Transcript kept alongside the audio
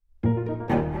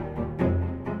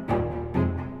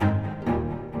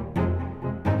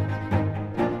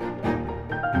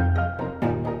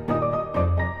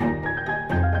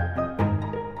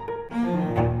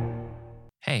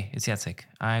it's Jacek.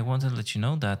 I want to let you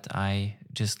know that I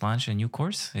just launched a new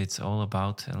course. It's all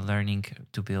about learning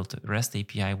to build REST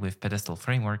API with Pedestal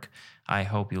Framework. I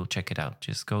hope you'll check it out.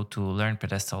 Just go to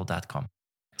learnpedestal.com.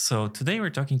 So today we're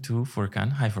talking to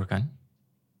Furkan. Hi, Furkan.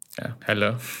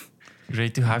 Hello.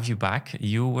 Great to have you back.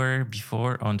 You were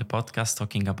before on the podcast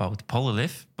talking about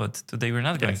Polylith, but today we're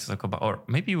not going to talk about, or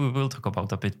maybe we will talk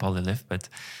about a bit Polylith, but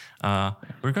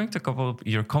we're going to talk about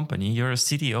your company. You're a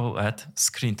CTO at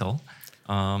Skrintel.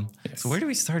 So where do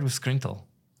we start with Skrintel?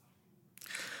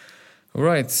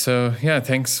 Right. So,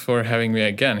 thanks for having me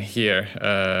again here.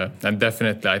 And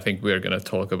definitely, I think we're going to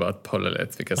talk about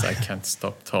Polylith because I can't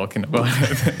stop talking about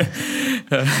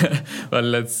it. But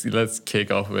let's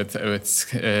kick off with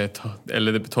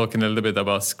talking a little bit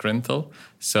about Skrintel.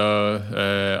 So,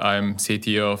 I'm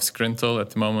CTO of Skrintel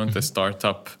at the moment, a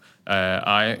startup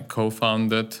I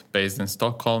co-founded based in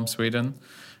Stockholm, Sweden.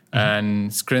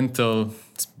 And Skrintel,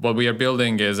 what we are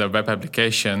building is a web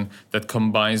application that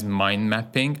combines mind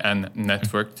mapping and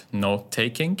networked note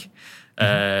taking.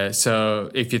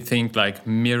 So if you think like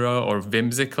Miro or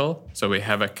Whimsical, so we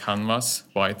have a canvas,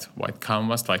 white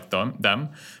canvas like them,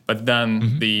 but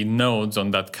then the nodes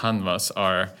on that canvas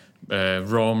are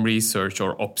Roam Research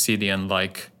or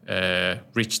Obsidian-like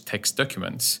rich text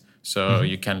documents. So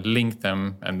you can link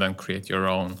them and then create your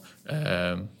own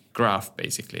graph,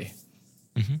 basically.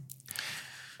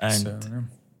 And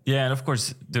and of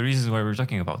course, the reason why we're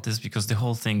talking about this because the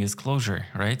whole thing is Clojure,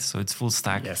 right? So it's full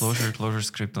stack Clojure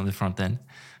script on the front end,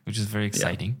 which is very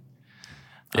exciting.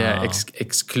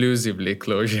 Exclusively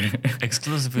Clojure.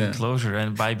 Exclusively Clojure,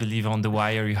 and I believe on the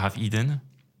wire you have Eden.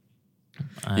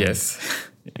 Yes,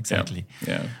 exactly.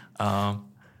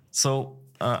 So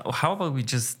how about we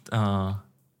just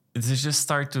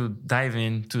start to dive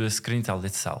into the Skrintel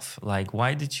itself? Like,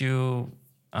 why did you?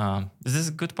 Is this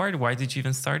a good part? Why did you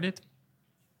even start it?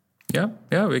 Yeah,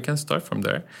 we can start from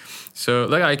there. So,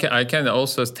 like, I can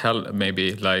also tell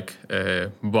maybe like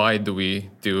why do we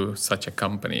do such a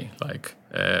company? Like,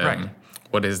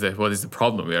 what is the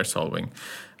problem we are solving?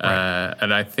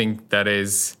 And I think that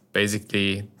is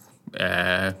basically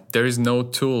there is no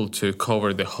tool to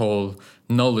cover the whole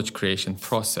knowledge creation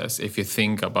process. If you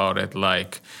think about it,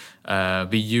 like.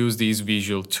 We use these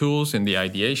visual tools in the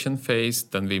ideation phase,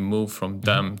 then we move from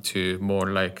them to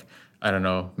more like, I don't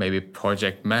know, maybe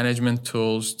project management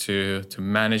tools to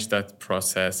manage that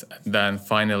process. And then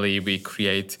finally we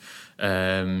create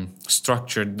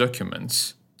structured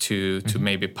documents to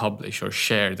maybe publish or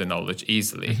share the knowledge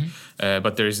easily.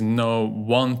 But there is no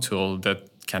one tool that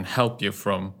can help you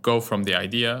go from the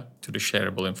idea to the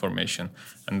shareable information.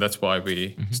 And that's why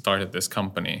we started this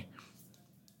company.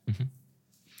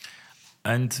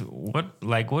 And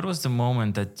what was the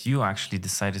moment that you actually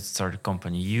decided to start a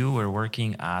company? You were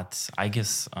working at, I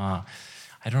guess, I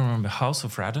don't remember, House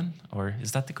of Radon, or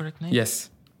is that the correct name? Yes.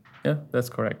 Yeah, that's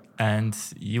correct. And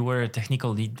you were a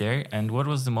technical lead there. And what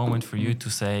was the moment for you to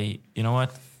say, you know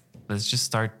what, let's just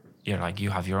start, like you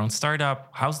have your own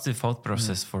startup. How's the thought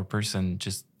process for a person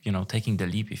just, taking the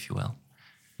leap, if you will?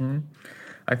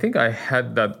 I think I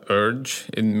had that urge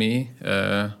in me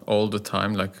all the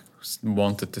time, like,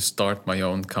 wanted to start my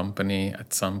own company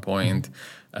at some point.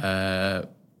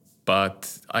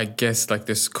 But I guess like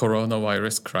this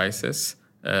coronavirus crisis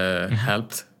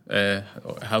helped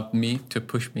me to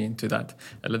push me into that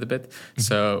a little bit.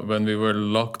 So when we were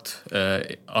locked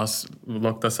us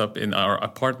up in our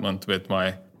apartment with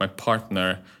my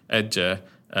partner Edge,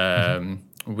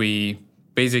 we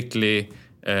basically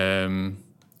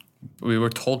we were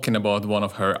talking about one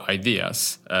of her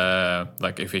ideas,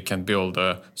 like if we can build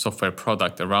a software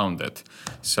product around it.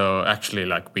 So actually,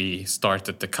 like we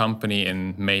started the company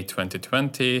in May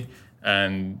 2020,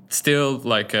 and still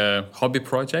like a hobby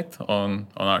project on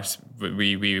our.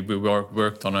 We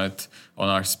worked on it on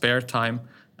our spare time.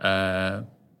 But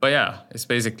yeah, it's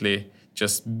basically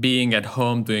just being at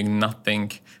home doing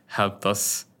nothing helped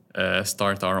us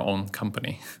start our own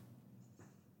company.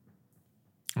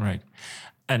 Right.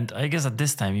 And I guess at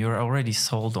this time you were already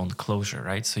sold on Clojure,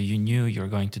 right? So you knew you were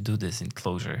going to do this in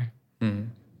Clojure.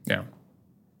 Yeah.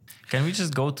 Can we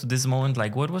just go to this moment?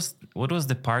 Like, what was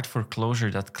the part for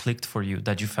Clojure that clicked for you,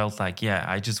 that you felt like, yeah,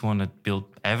 I just want to build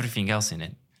everything else in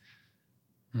it?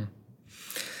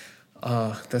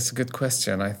 That's a good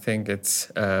question. I think it's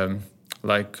I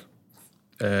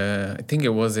think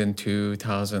it was in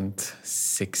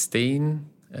 2016.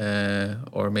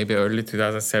 Or maybe early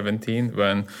 2017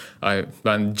 when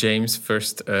James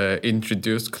first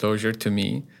introduced Clojure to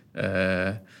me.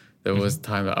 there was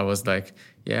time I was like,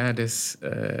 yeah, this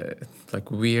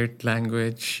like weird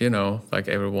language, like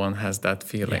everyone has that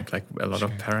feeling, like a lot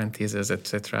of parentheses,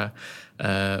 etc.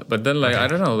 But then I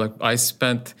don't know, like I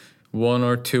spent 1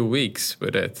 or 2 weeks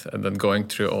with it, and then going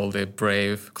through all the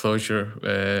Brave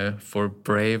Clojure for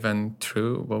Brave and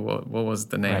True. What was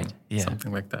the name? Right. Yeah.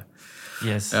 Something like that.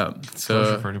 Yes. So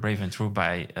Clojure for the Brave and True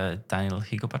by Daniel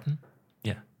Higginbotham.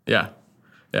 Yeah.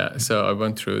 Yeah, so I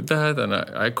went through that, and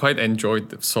I quite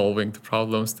enjoyed solving the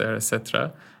problems there,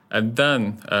 etc. And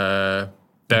then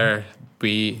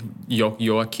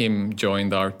Joachim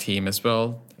joined our team as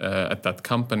well at that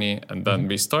company, and then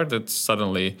we started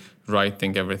suddenly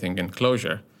writing everything in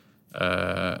Clojure.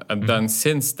 And then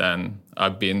since then,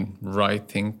 I've been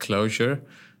writing Clojure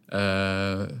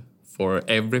for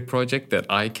every project that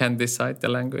I can decide the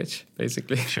language,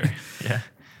 basically. Sure, yeah.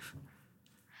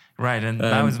 Right, and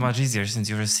now it's much easier since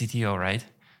you're a CTO, right?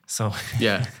 So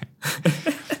yeah.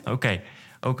 Okay.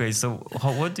 So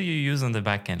what do you use on the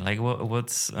backend? Like what?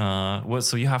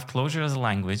 So you have Clojure as a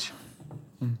language.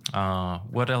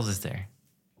 What else is there?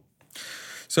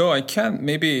 So I can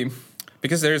maybe,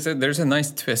 because there's a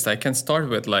nice twist. I can start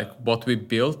with like what we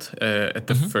built at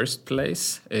the first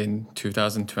place in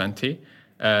 2020.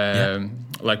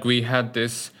 Like we had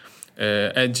this,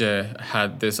 Edge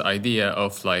had this idea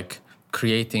of like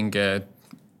creating a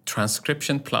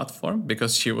transcription platform,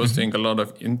 because she was doing a lot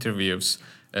of interviews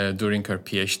during her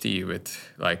PhD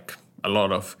with like a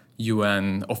lot of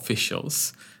UN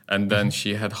officials, and then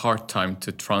she had hard time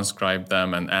to transcribe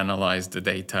them and analyze the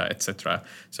data, etc.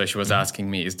 So she was asking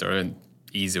me, is there an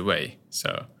easy way?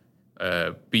 So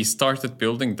we started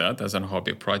building that as a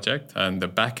hobby project, and the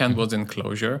backend was in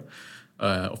Clojure,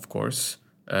 of course,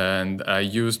 and I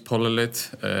used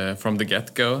Polylith from the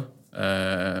get-go.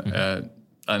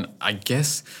 And I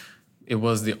guess it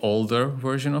was the older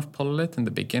version of Polylith in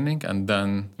the beginning, and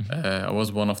then I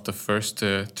was one of the first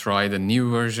to try the new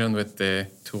version with the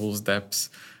tools depths.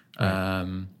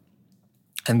 And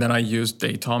then I used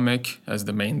Datomic as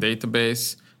the main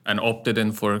database and opted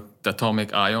in for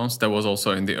Datomic Ions. That was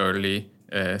also in the early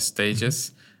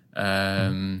stages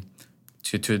to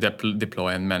deploy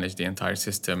and manage the entire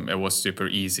system. It was super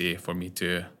easy for me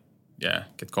to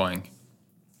get going.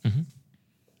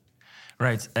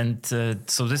 Right, and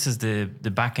so this is the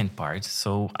backend part.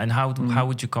 So, and how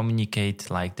would you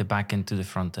communicate like the backend to the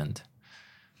front end?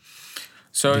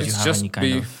 So did you have any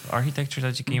kind of architecture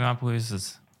that you came up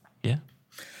with?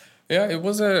 Yeah, it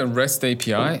was a REST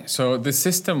API. So the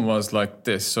system was like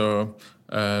this. So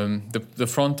the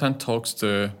front end talks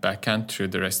to backend through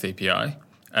the REST API,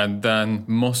 and then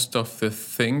most of the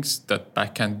things that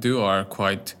backend do are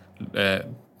quite.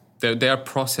 They are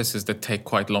processes that take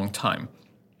quite long time.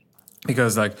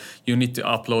 Because like you need to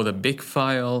upload a big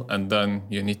file, and then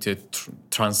you need to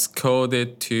transcode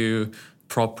it to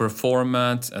proper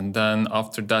format, and then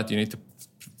after that you need to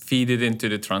feed it into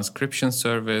the transcription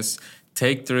service,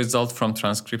 take the result from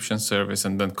transcription service,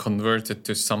 and then convert it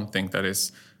to something that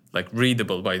is like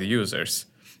readable by the users,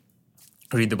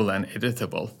 readable and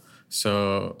editable.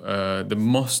 So the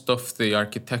most of the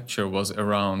architecture was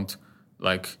around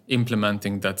like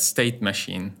implementing that state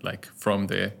machine, like from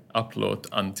the upload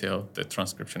until the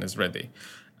transcription is ready.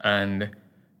 And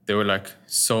there were like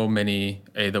so many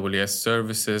AWS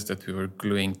services that we were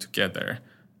gluing together.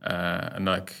 And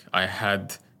like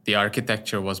the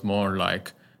architecture was more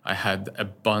like I had a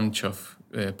bunch of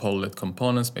Polylith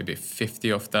components, maybe 50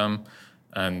 of them.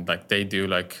 And like they do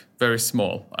like very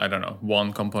small, I don't know,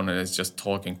 one component is just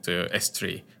talking to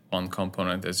S3. One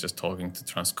component is just talking to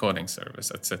transcoding service,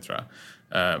 etc.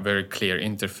 Very clear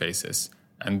interfaces,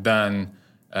 and then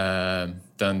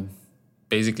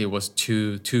basically it was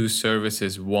two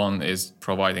services. One is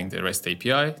providing the REST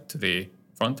API to the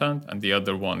front end, and the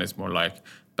other one is more like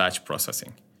batch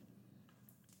processing.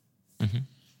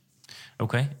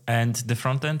 Okay, and the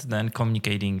front end then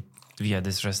communicating via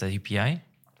this REST API.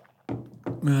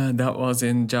 That was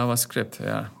in JavaScript.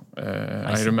 Yeah,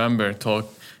 I remember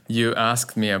you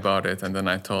asked me about it, and then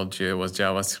I told you it was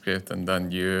JavaScript, and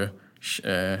then you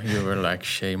were like,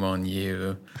 "Shame on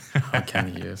you! How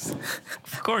can you use?"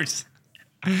 Of course.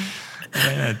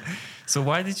 Why not? So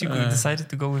why did you decide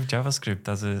to go with JavaScript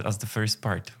as the first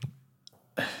part?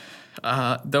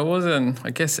 That was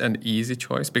an easy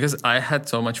choice, because I had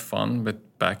so much fun with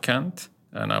backend,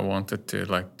 and I wanted to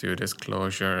like do this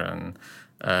Clojure and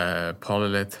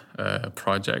Polylith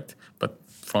project, but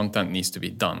frontend needs to be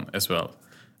done as well.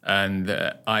 And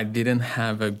I didn't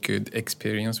have a good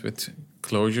experience with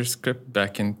ClojureScript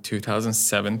back in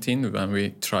 2017 when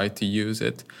we tried to use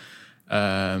it.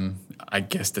 I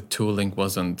guess the tooling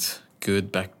wasn't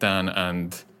good back then,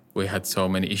 and we had so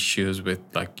many issues with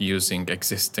like using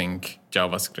existing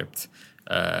JavaScript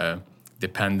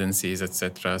dependencies,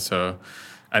 etc. So,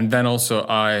 and then also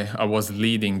I was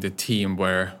leading the team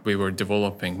where we were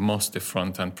developing mostly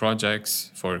front-end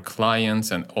projects for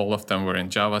clients, and all of them were in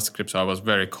JavaScript. So I was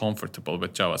very comfortable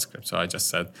with JavaScript. So I just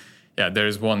said, yeah, there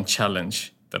is one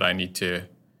challenge that I need to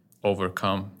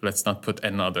overcome. Let's not put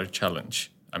another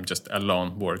challenge. I'm just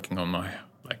alone working on my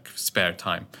like spare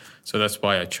time. So that's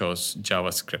why I chose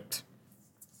JavaScript.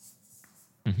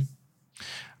 Mm-hmm.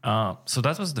 So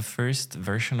that was the first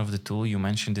version of the tool. You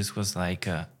mentioned this was like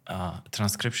a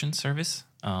transcription service.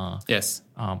 Yes.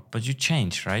 But you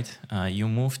changed, right? You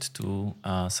moved to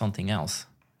something else.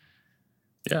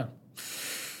 Yeah.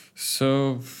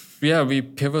 So, yeah, we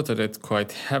pivoted it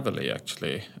quite heavily,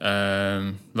 actually.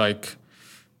 I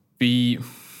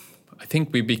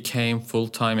think we became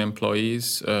full-time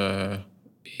employees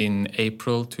in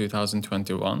April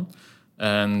 2021.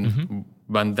 And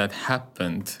when that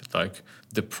happened, like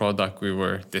the product we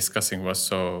were discussing was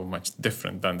so much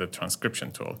different than the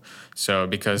transcription tool. So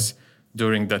because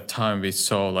during that time we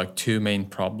saw like two main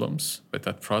problems with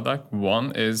that product.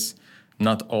 One is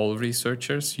not all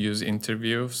researchers use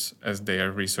interviews as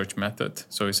their research method.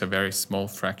 So it's a very small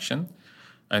fraction.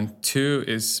 And two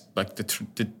is like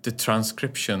the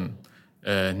transcription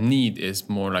need is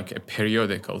more like a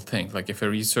periodical thing. Like if a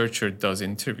researcher does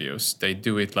interviews, they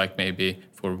do it like maybe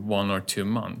for 1 or 2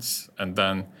 months, and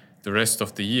then the rest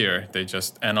of the year they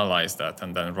just analyze that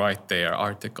and then write their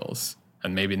articles,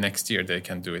 and maybe next year they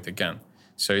can do it again.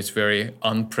 So it's very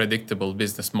unpredictable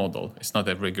business model. It's not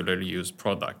a regularly used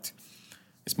product.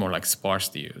 It's more like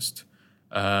sparsely used.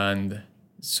 And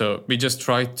so we just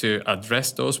tried to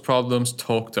address those problems,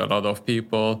 talk to a lot of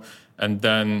people, and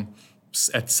then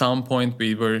at some point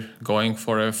we were going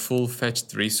for a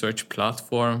full-fledged research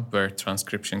platform where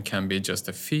transcription can be just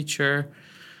a feature.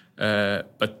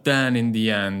 But then in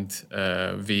the end,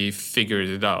 we figured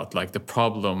it out. Like the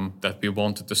problem that we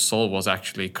wanted to solve was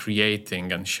actually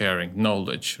creating and sharing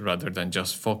knowledge rather than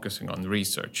just focusing on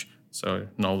research. So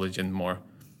knowledge in more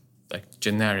like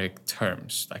generic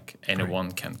terms, like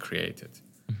anyone can create it.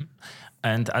 Mm-hmm.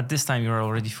 And at this time, you were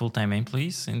already full-time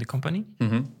employees in the company?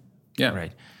 Mm-hmm. Yeah.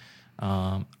 Right.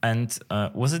 And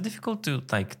was it difficult to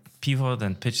like pivot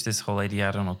and pitch this whole idea,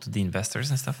 I don't know, to the investors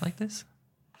and stuff like this?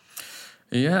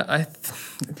 Yeah,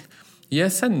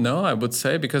 yes and no, I would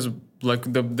say, because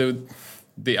like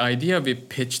the idea we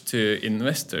pitched to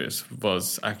investors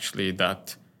was actually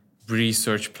that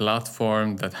research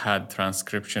platform that had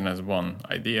transcription as one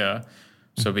idea.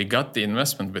 So we got the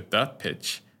investment with that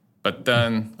pitch, but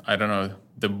then I don't know,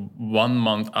 the 1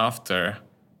 month after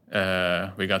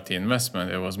we got the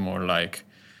investment, it was more like,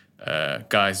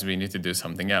 guys, we need to do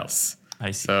something else.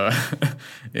 I see. So,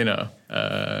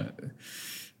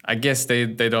 I guess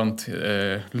they don't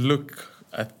look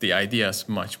at the ideas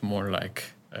much more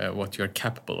like what you're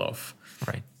capable of.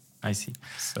 Right. I see.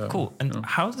 So, cool. And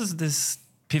how does this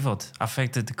pivot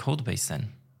affected the code base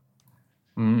then?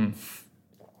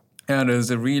 Yeah, that's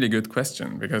a really good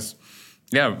question, because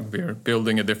we're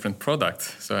building a different product.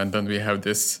 So, and then we have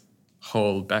this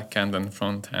whole back end and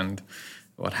front end.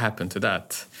 What happened to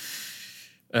that?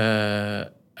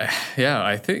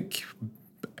 I think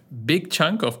big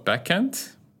chunk of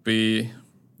backend, we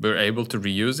were able to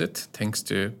reuse it thanks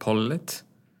to Polylit,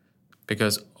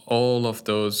 because all of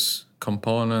those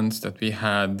components that we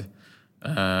had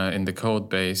in the code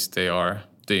base, they are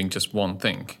doing just one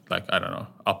thing, like, I don't know,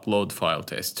 upload file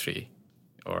to S3,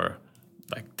 or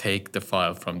like take the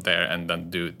file from there and then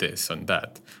do this and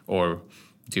that, or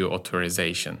do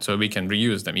authorization. So we can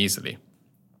reuse them easily.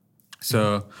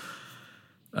 So,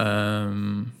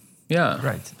 right.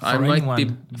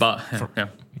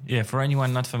 For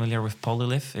anyone not familiar with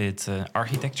Polylit, it's an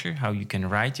architecture, how you can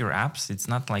write your apps. It's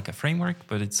not like a framework,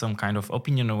 but it's some kind of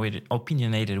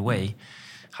opinionated way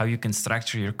how you can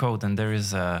structure your code. And there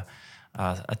is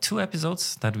 2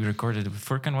 episodes that we recorded.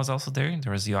 Furkan was also there.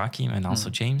 There was Joachim and also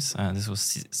James. This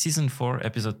was season 4,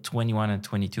 episode 21 and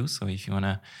 22. So if you want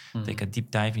to take a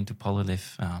deep dive into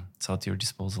Polylit, it's at your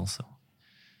disposal. So.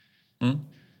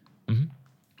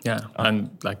 Yeah,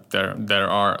 and like there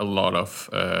are a lot of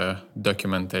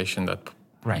documentation that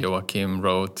Joachim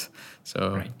wrote,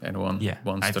 so anyone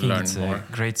wants to learn more. I think it's a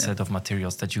great set of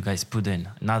materials that you guys put in,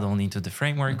 not only into the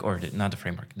framework or not the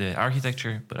framework, the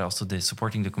architecture, but also the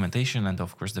supporting documentation and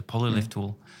of course the Polylit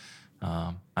tool.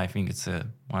 I think it's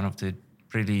one of the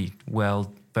very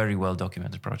well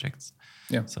documented projects.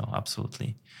 Yeah. So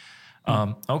absolutely.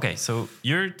 Okay, so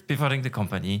you're pivoting the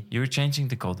company, you're changing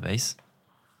the code base.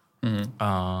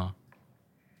 Mm-hmm.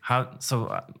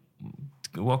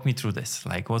 Walk me through this.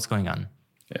 Like, what's going on?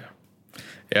 Yeah.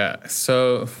 Yeah.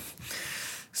 So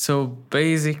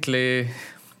basically,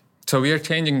 so we are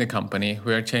changing the company,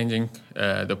 we are changing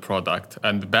the product,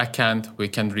 and the backend we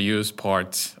can reuse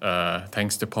parts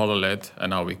thanks to Pololith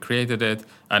and how we created it,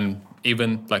 and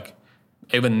even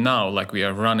now, like we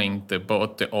are running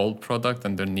both the old product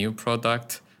and the new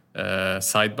product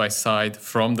side by side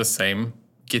from the same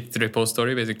Git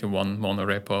repository, basically one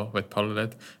monorepo with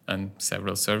Pololith and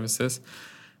several services.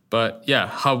 But yeah,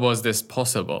 how was this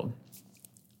possible?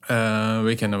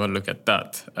 We can have a look at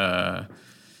that.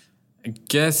 I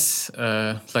guess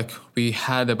like we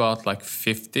had about like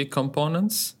 50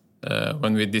 components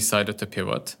when we decided to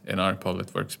pivot in our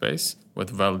Pololith workspace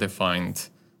with well-defined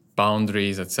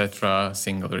boundaries, etc.,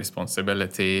 single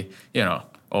responsibility,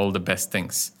 all the best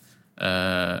things.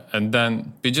 And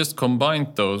then we just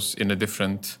combined those in a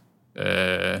different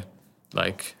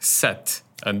like set,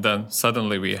 and then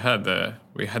suddenly we had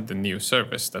the new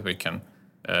service that we can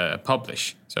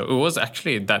publish. So it was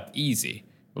actually that easy.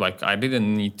 Like I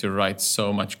didn't need to write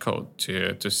so much code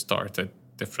to start a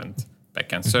different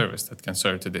backend service that can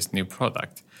serve to this new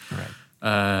product. Right.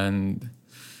 And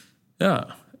yeah,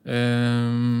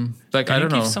 like can I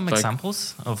don't know. Give some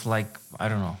examples of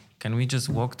Can we just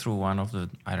walk through one of the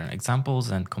examples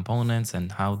and components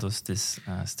and how does this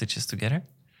stitches together?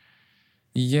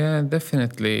 Yeah,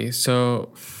 definitely. So,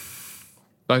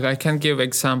 like I can give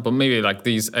example, maybe like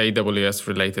these AWS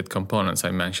related components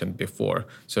I mentioned before.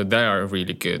 So they are a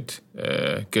really good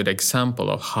example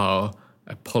of how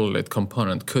a Pololith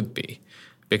component could be,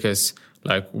 because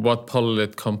like what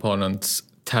Pololith components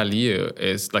tell you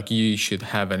is like you should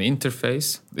have an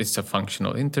interface. It's a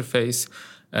functional interface,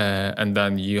 and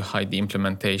then you hide the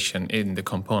implementation in the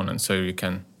component, so you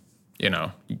can,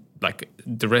 like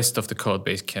the rest of the code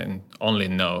base can only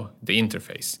know the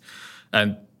interface.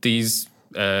 And these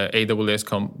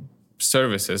AWS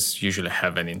services usually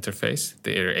have an interface,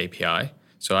 their API.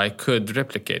 So I could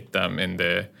replicate them in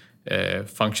the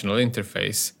functional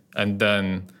interface and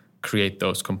then create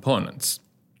those components.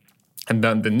 And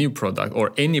then the new product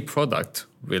or any product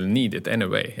will need it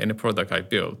anyway. Any product I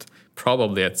build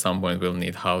probably at some point will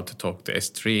need how to talk to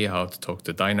S3, how to talk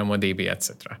to DynamoDB,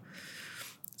 etc.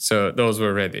 So those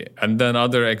were ready. And then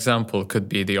other example could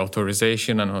be the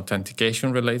authorization and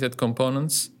authentication related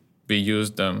components. We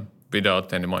use them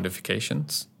without any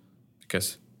modifications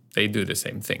because they do the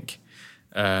same thing.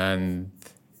 And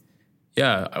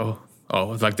yeah,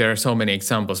 like there are so many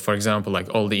examples. For example,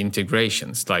 like all the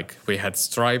integrations, like we had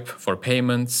Stripe for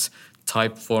payments,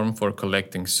 Typeform for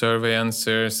collecting survey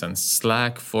answers, and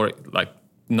Slack for like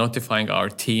notifying our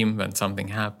team when something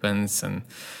happens. And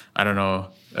I don't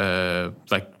know,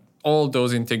 like all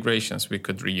those integrations we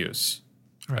could reuse.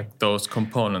 Right. Like those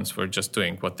components were just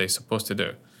doing what they're supposed to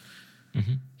do.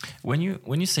 Mm-hmm.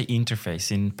 When you say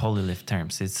interface in Pololith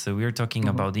terms, it's we're talking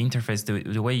about the interface.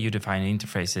 The way you define an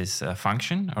interface is a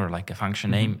function or like a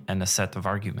function name and a set of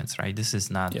arguments, right? This is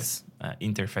not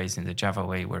interface in the Java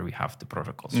way where we have the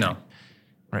protocols. No,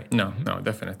 right? No,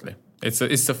 definitely. It's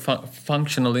a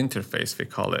functional interface, we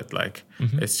call it. Like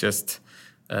it's just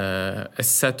a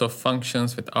set of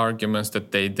functions with arguments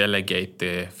that they delegate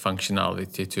the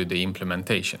functionality to the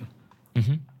implementation.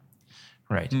 Mm-hmm.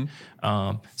 Right.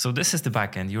 So this is the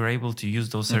backend. You're able to use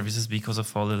those services because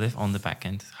of Pololith on the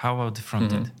backend. How about the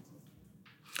front end?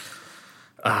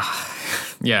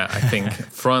 Yeah, I think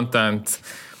front end.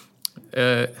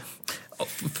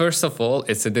 First of all,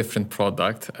 it's a different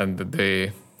product, and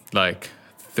the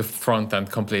front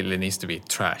end completely needs to be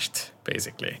trashed,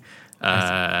 basically.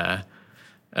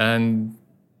 And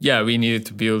yeah, we needed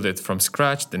to build it from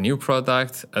scratch, the new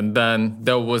product. And then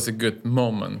there was a good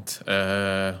moment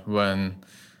when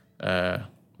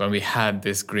we had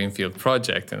this greenfield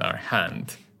project in our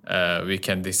hand. We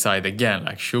can decide again,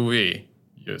 like, should we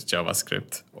use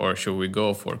JavaScript or should we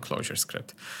go for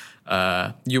ClojureScript?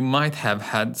 You might have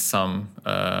had some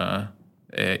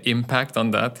impact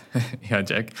on that, yeah,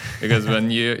 Jack, because when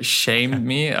you shamed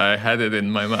me, I had it in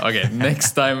my mind. Okay,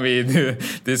 next time we do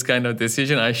this kind of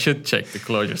decision, I should check the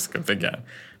ClojureScript again.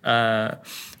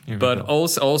 But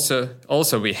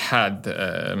also we had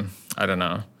I don't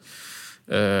know.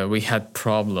 We had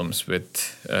problems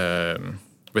with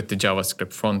the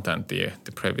JavaScript front end,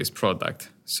 the previous product.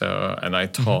 So, and I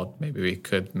thought maybe we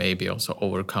could also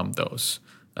overcome those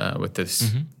with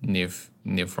this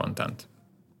new front end.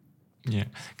 Yeah,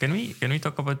 can we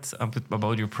talk a bit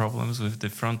about your problems with the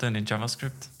front end in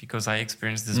JavaScript? Because I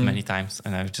experienced this many times,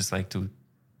 and I would just like to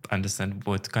understand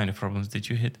what kind of problems did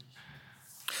you hit.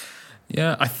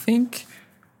 Yeah, I think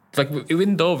like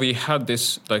even though we had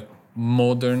this like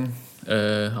modern,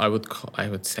 I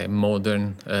would say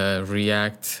modern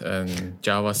React and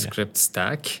JavaScript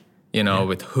stack,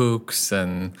 with hooks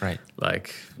and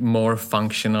like more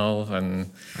functional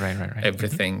and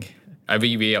everything.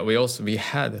 We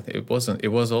had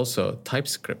it was also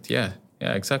TypeScript. Yeah,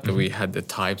 exactly. We had the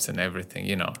types and everything,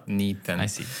 neat and I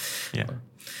see.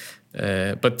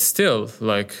 Yeah. But still,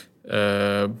 like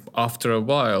after a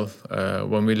while,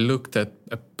 when we looked at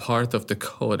a part of the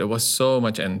code, it was so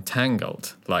much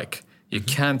entangled. Like you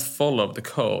can't follow the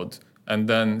code, and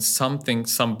then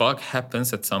some bug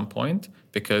happens at some point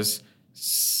because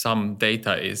some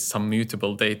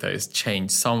mutable data is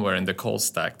changed somewhere in the call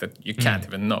stack that you can't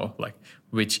even know, like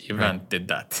which event did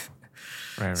that.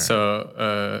 Right.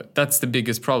 So that's the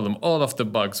biggest problem. All of the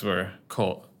bugs were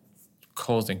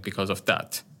causing because of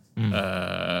that.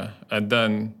 And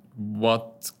then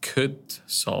what could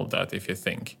solve that, if you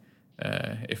think,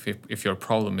 if your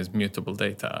problem is mutable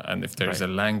data, and if there's a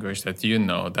language that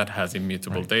that has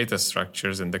immutable data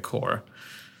structures in the core,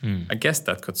 I guess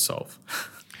that could solve.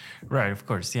 Right, of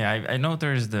course. Yeah, I know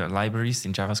there's the libraries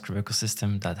in JavaScript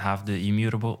ecosystem that have the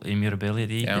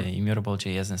immutability, the immutable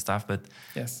JS and stuff. But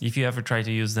if you ever try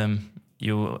to use them,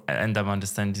 you end up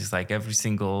understanding it's like every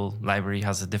single library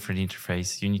has a different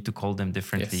interface. You need to call them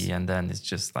differently, and then it's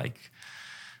just like,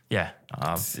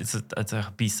 it's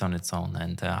a beast on its own.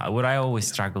 And what I always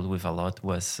struggled with a lot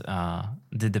was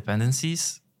the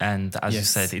dependencies. And as you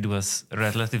said, it was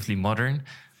relatively modern,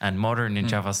 and modern in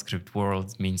JavaScript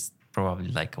world means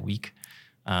probably like a week.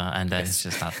 And then it's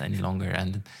just not any longer.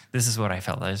 And this is what I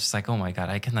felt. I was just like, oh my God,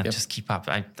 I cannot just keep up.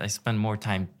 I spend more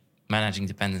time managing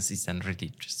dependencies than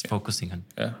really just focusing on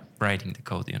writing the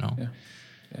code, Yeah.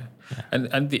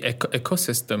 And the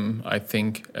ecosystem, I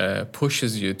think,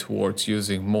 pushes you towards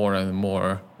using more and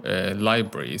more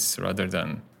libraries rather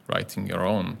than writing your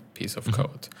own piece of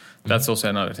code. That's also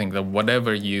another thing, that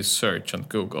whatever you search on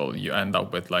Google, you end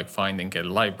up with like finding a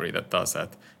library that does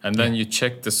that. And then you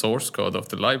check the source code of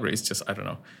the library, it's just,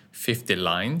 50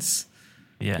 lines.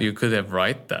 Yeah. You could have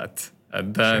write that.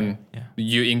 And then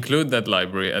you include that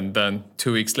library, and then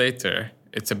 2 weeks later,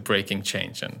 it's a breaking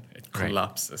change and it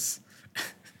collapses.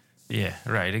 Yeah,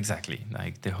 right, exactly.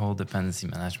 Like the whole dependency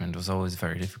management was always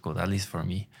very difficult, at least for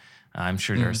me. I'm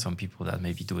sure there are some people that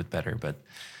maybe do it better, but...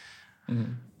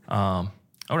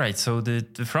 all right, so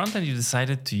the front end you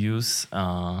decided to use,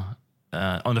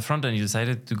 on the front end you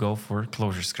decided to go for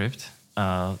ClojureScript.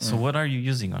 So what are you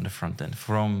using on the front end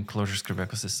from ClojureScript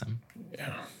ecosystem?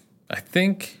 Yeah, I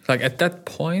think like at that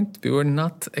point we were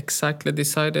not exactly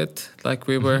decided. Like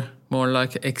we were more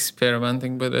like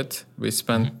experimenting with it. We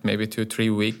spent maybe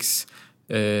 2-3 weeks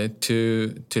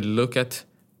to look at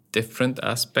different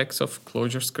aspects of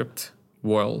ClojureScript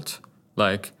world.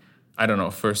 Like, I don't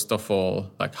know, first of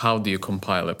all, like how do you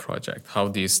compile a project? How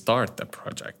do you start a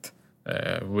project?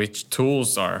 Which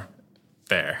tools are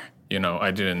there?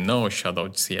 I didn't know Shadow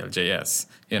CLJS,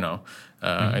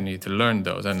 I need to learn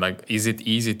those. And like, is it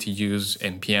easy to use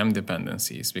NPM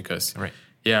dependencies? Because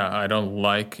I don't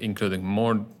like including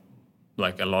more,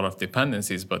 like a lot of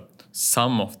dependencies, but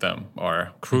some of them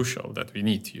are crucial that we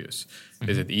need to use.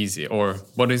 Is it easy? Or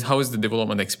how is the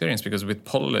development experience? Because with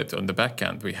Polylith on the back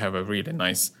end, we have a really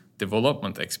nice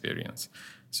development experience.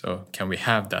 So can we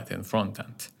have that in front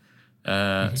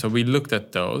end? So we looked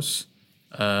at those.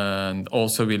 And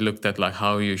also we looked at like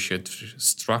how you should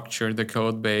structure the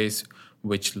code base,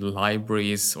 which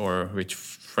libraries or which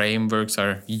frameworks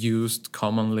are used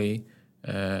commonly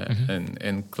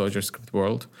in ClojureScript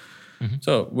world.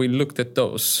 So we looked at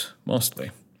those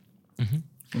mostly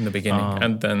in the beginning,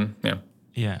 and then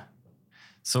Yeah.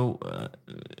 So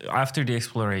after the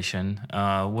exploration,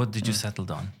 what did you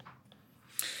settle on?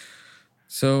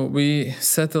 So we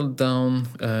settled down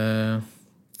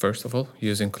first of all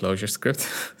using ClojureScript.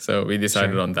 So we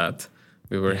decided on that.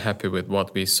 We were happy with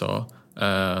what we saw.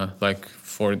 Like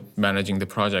for managing the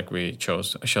project, we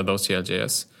chose Shadow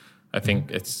CLJS. I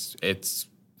think it's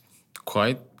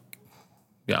quite.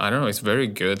 I don't know. It's very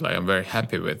good. Like I'm very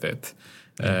happy with it,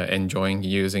 enjoying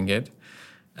using it,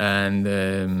 and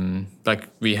like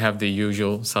we have the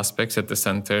usual suspects at the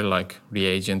center, like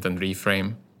reagent and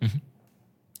reframe,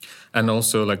 and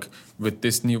also like with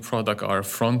this new product, our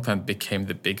front end became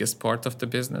the biggest part of the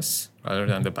business rather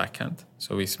than the back end.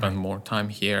 So we spend more time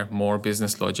here. More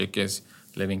business logic is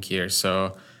living here.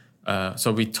 So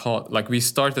we we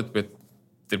started with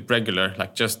the regular,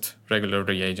 like just regular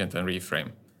reagent and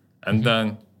reframe. And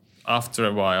then after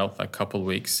a while, like a couple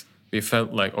weeks, we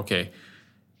felt like, okay,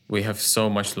 we have so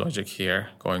much logic here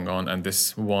going on, and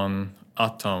this one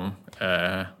atom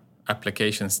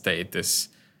application state is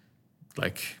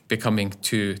like becoming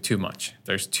too much.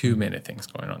 There's too many things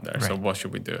going on there. So what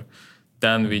should we do?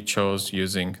 Then we chose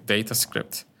using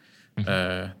DataScript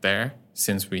there,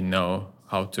 since we know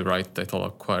how to write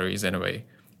Datalog queries anyway.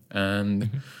 And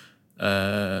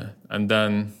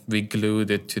then we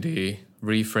glued it to the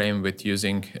Reframe with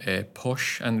using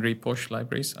Posh and Reposh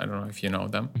libraries. I don't know if you know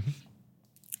them.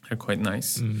 They're quite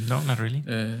nice. No, not really.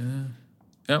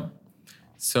 Yeah.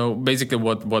 So basically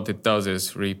what it does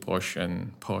is Reposh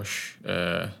and Posh,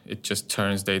 it just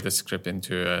turns DataScript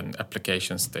into an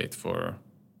application state for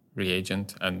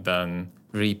reagent, and then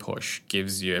Reposh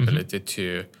gives you ability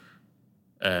to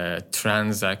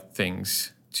transact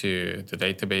things to the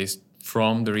database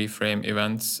from the Reframe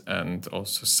events, and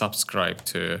also subscribe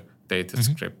to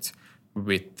DataScript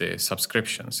with the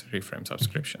subscriptions, Reframe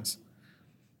subscriptions.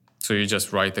 So you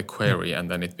just write a query and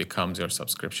then it becomes your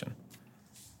subscription.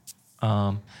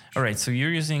 All right, so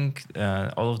you're using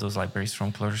all of those libraries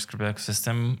from ClojureScript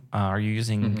ecosystem. Are you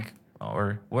using,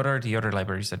 or what are the other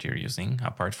libraries that you're using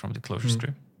apart from the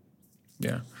ClojureScript?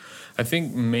 Yeah, I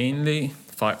think mainly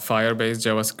Firebase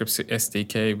JavaScript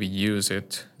SDK, we use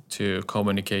it to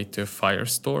communicate to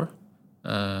Firestore.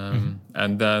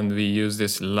 And then we use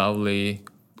this lovely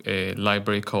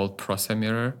library called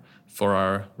Prosemirror for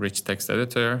our rich text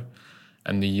editor.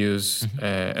 And we use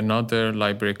another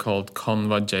library called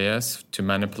Conva.js to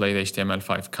manipulate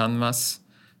HTML5 canvas.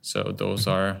 So those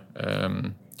are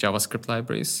JavaScript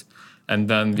libraries. And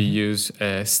then we use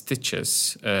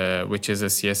Stitches, which is a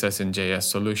CSS and JS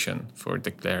solution for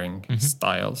declaring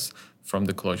styles from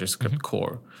the ClojureScript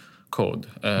core code.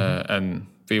 And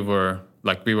we were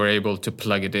able to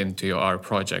plug it into our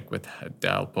project with the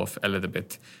help of a little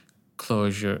bit Shadow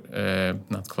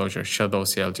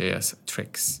CLJS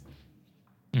tricks.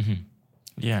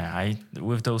 Yeah,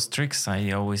 with those tricks,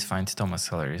 I always find Thomas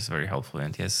Heller is very helpful.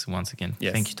 And yes, once again,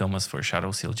 thank you, Thomas, for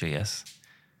Shadow CLJS.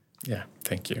 Yeah,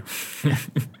 thank you.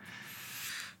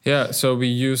 Yeah, so we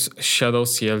use Shadow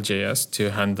CLJS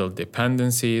to handle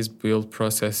dependencies, build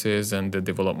processes, and the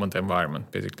development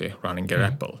environment, basically running a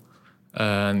REPL.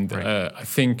 And I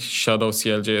think Shadow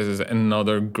CLJS is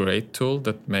another great tool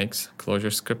that makes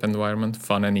ClojureScript environment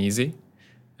fun and easy.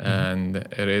 And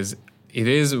it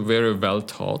is very well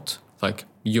taught. Like,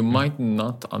 you might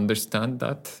not understand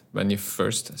that when you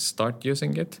first start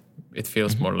using it. It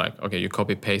feels more like, okay, you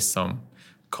copy paste some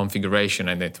configuration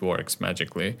and it works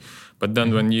magically. But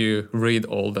then when you read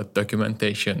all that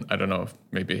documentation, I don't know,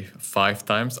 maybe 5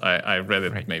 times, I read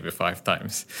it maybe 5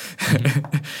 times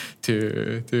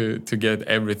to get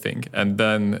everything. And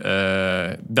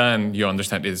then you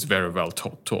understand it's very well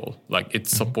taught tool. Like, it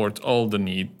supports all the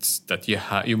needs that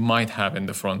you might have in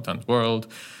the front end world,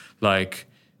 like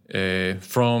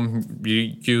from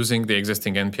using the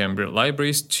existing NPM build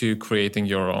libraries to creating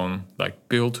your own like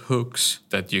build hooks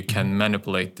that you can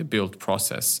manipulate the build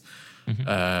process.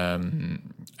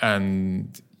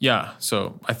 And yeah,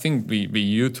 so I think we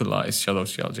utilize Shadow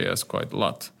CLJS quite a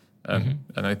lot, and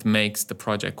it makes the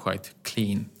project quite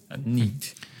clean and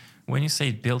neat. When you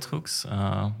say build hooks,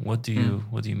 what do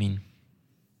you mean?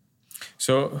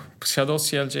 So Shadow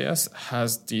CLJS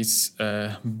has this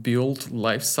build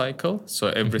lifecycle. So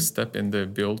every step in the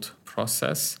build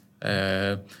process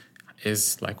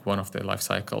is like one of the life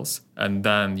cycles. And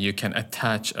then you can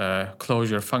attach a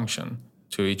closure function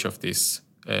to each of these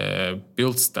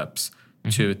build steps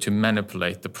to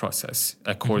manipulate the process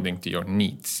according to your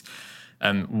needs.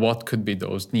 And what could be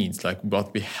those needs? Like,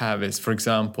 what we have is, for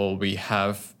example, we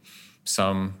have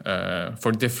some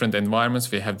for different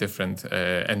environments, we have different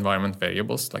environment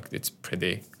variables. Like, it's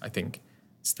pretty, I think,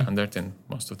 standard in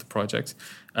most of the projects,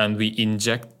 and we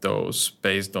inject those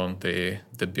based on the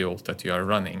build that you are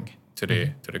running to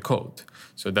the code.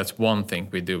 So that's one thing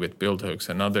we do with build hooks.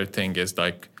 Another thing is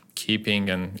like keeping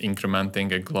and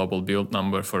incrementing a global build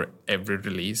number for every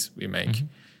release we make.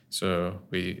 So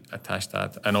we attach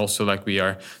that. And also, like, we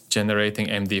are generating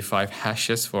MD5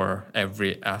 hashes for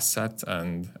every asset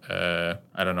and,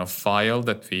 file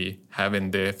that we have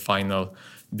in the final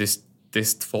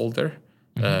dist folder.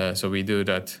 So we do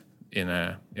that in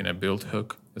a build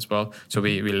hook as well. So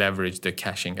we leverage the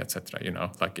caching, etc.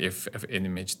 Like, if an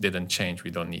image didn't change,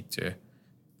 we don't need to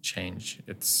change.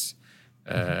 It's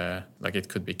like, it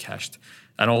could be cached.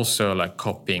 And also, like,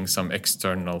 copying some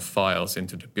external files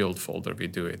into the build folder, we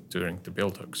do it during the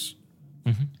build hooks.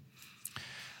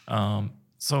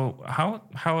 So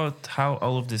how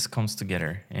all of this comes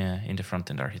together in the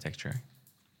front-end architecture?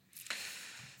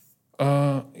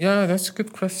 Yeah, that's a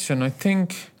good question. I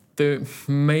think the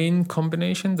main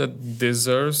combination that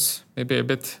deserves maybe a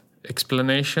bit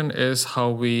explanation is how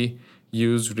we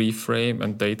use Reframe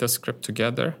and DataScript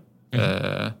together.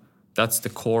 That's the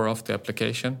core of the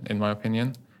application, in my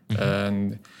opinion.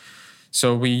 And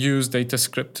so we use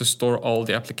DataScript to store all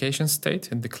the application state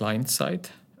in the client side.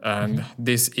 And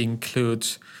this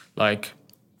includes, like,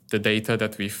 the data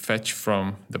that we fetch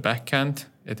from the backend,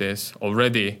 it is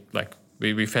already like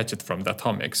we fetch it from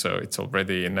Datomic, so it's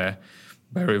already in a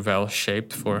very well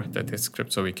shaped for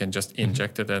DataScript, so we can just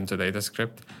inject it into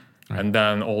DataScript. Right. And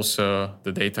then also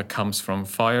the data comes from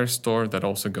Firestore that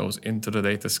also goes into the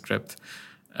DataScript.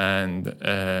 And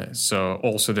so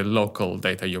also the local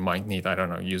data you might need, I don't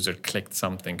know, user clicked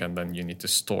something and then you need to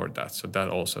store that. So that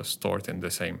also stored in the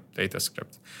same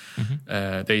DataScript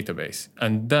database.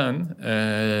 And then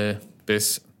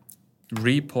this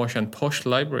reposh and posh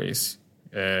libraries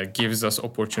gives us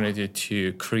opportunity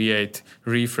to create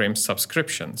reframe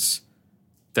subscriptions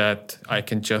that I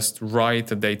can just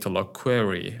write a data log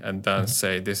query and then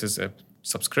say this is a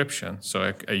subscription.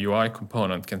 So a UI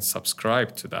component can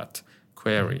subscribe to that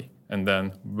query, and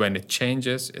then when it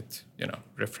changes, it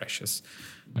refreshes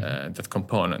that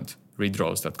component,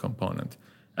 redraws that component,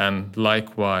 and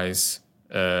likewise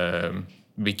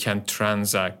we can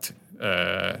transact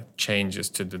changes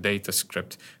to the data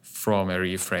script from a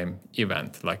reframe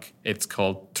event. Like it's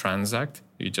called transact.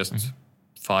 You just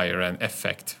fire an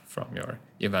effect from your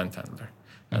event handler,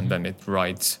 and then it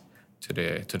writes to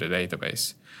the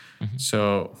database.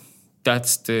 So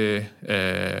that's the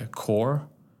core.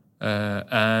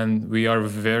 And we are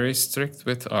very strict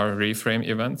with our reframe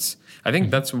events. I think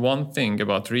that's one thing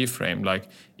about reframe. Like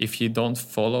if you don't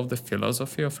follow the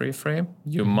philosophy of reframe,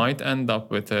 you might end up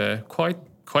with a quite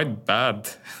bad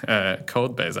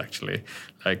code base actually.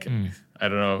 Like I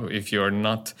don't know, if you're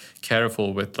not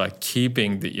careful with like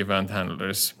keeping the event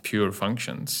handlers pure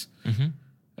functions,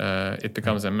 it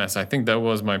becomes a mess. I think that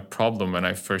was my problem when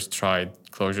I first tried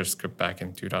ClojureScript back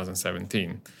in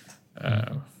 2017.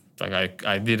 Like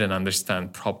I didn't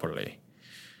understand properly.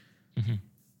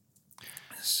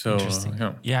 So interesting.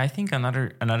 Yeah, I think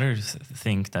another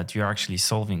thing that you're actually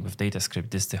solving with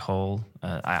DataScript is the whole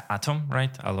Atom,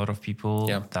 right? A lot of people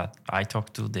that I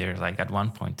talk to, they're like at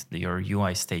one point your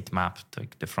UI state map,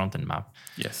 like the front end map,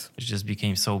 yes, it just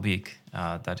became so big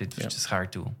that it's just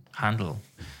hard to handle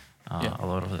a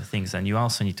lot of the things, and you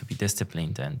also need to be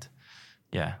disciplined. And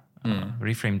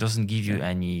Reframe doesn't give you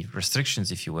any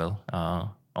restrictions, if you will,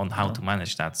 on how to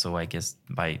manage that. So I guess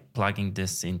by plugging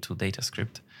this into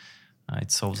DataScript,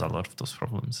 it solves a lot of those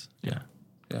problems. Yeah,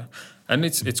 and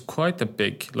it's quite a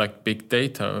big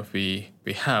data we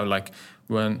have. Like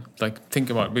when think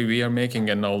about we are making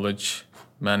a knowledge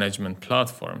management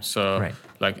platform. So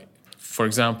like for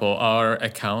example, our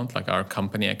account, like our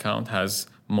company account, has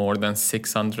more than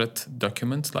 600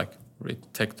 documents, like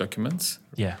tech documents.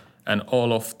 Yeah, and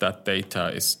all of that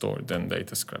data is stored in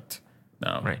DataScript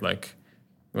now. Like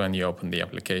when you open the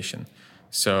application.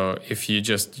 So if you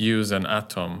just use an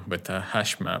Atom with a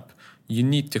hash map, you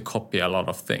need to copy a lot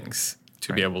of things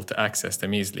to be able to access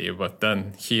them easily. But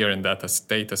then here in that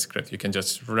DataScript, you can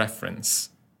just reference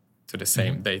to the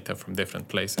same data from different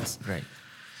places. Right.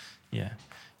 Yeah.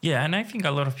 Yeah, and I think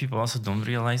a lot of people also don't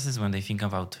realize this when they think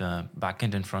about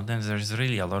backend and frontend. There's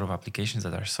really a lot of applications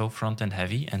that are so front-end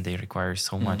heavy and they require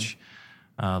so much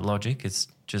logic. It's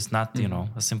just not,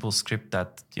 a simple script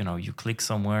that, you click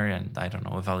somewhere and, I don't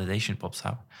know, a validation pops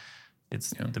up.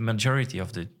 It's the majority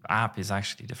of the app is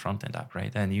actually the front-end app,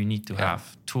 right? And you need to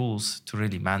have tools to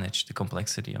really manage the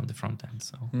complexity on the front end.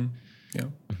 So,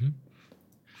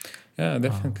 yeah,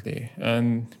 definitely.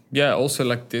 And also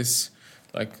like this,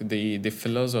 like the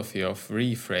philosophy of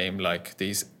reframe, like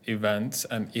these events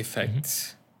and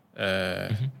effects.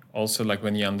 Also, like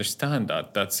when you understand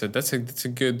that's a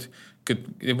good.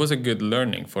 It was a good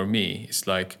learning for me. It's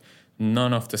like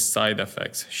none of the side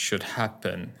effects should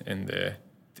happen in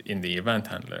the event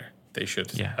handler. They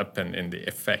should happen in the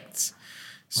effects.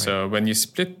 So when you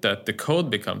split that, the code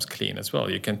becomes clean as well.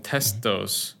 You can test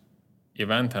those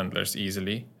event handlers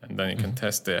easily, and then you can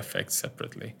test the effects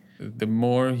separately. The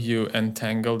more you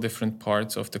entangle different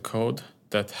parts of the code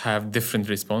that have different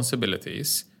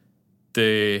responsibilities,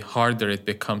 the harder it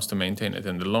becomes to maintain it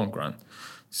in the long run.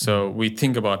 So we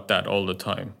think about that all the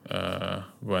time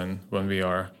when we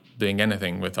are doing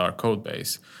anything with our code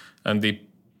base. And the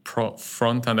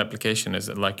front-end application is,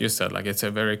 like you said, like it's a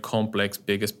very complex,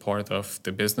 biggest part of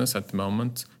the business at the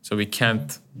moment. So we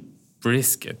can't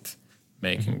risk it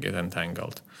making it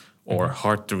entangled or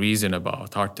hard to reason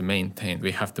about, hard to maintain.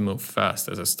 We have to move fast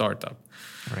as a startup.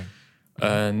 Right.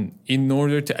 And in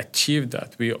order to achieve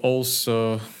that, we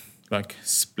also like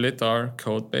split our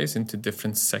code base into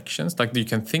different sections. Like you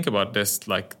can think about this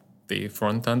like the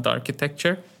front-end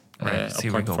architecture. Right. So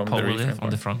we go Polylif on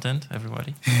the front end,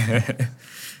 everybody.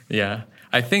 Yeah.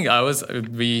 I think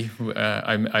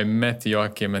I met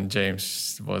Joachim and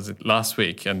James, was it last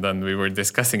week? And then we were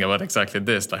discussing about exactly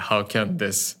this, like how can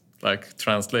this like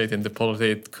translate into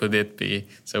Polylith? Could it be?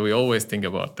 So we always think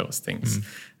about those things.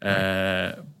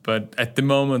 But at the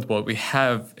moment, what we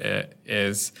have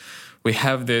is we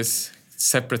have this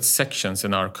separate sections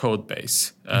in our code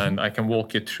base, and I can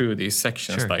walk you through these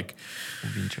sections. Sure. Like,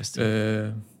 would be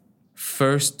interesting.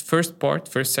 First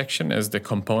section is the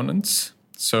components.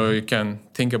 So you can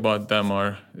think about them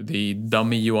are the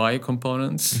dummy UI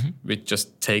components, which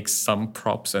just takes some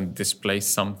props and displays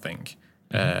something.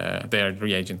 They are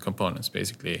reagent components,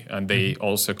 basically. And they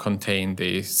also contain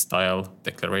the style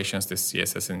declarations, the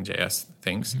CSS and JS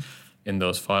things in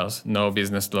those files. No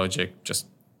business logic, just,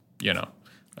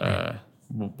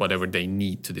 whatever they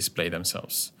need to display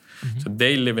themselves. So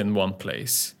they live in one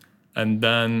place. And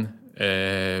then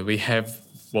we have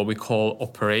what we call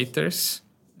operators.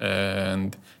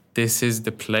 And this is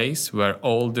the place where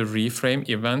all the reframe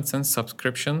events and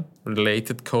subscription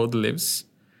related code lives.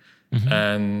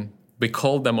 And we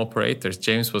call them operators.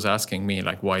 James was asking me,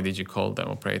 like, why did you call them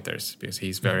operators? Because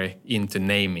he's very into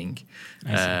naming.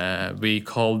 We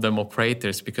call them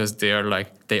operators because they are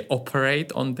like, they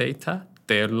operate on data.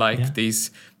 They're like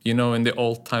these, in the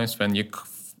old times when you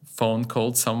phone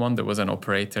called someone, there was an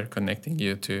operator connecting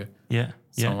you to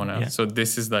someone else. So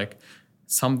this is like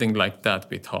something like that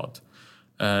we thought.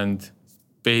 And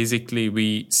basically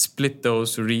we split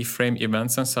those reframe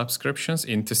events and subscriptions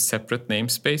into separate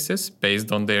namespaces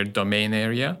based on their domain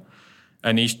area.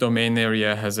 And each domain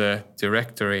area has a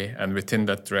directory, and within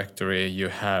that directory you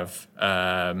have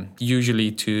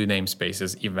usually two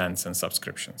namespaces, events and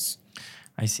subscriptions.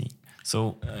 I see.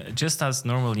 So just as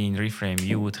normally in Reframe,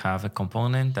 you would have a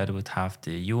component that would have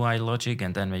the UI logic,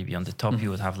 and then maybe on the top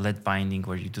you would have LED binding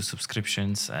where you do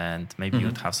subscriptions, and maybe you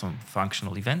would have some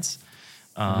functional events.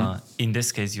 In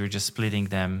this case, you're just splitting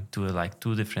them to like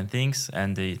two different things,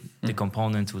 and the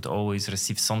component would always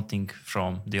receive something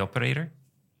from the operator.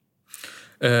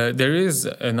 There is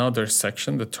another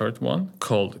section, the third one,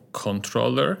 called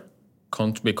controller.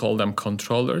 We call them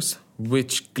controllers,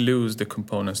 which glues the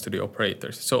components to the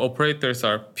operators. So operators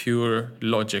are pure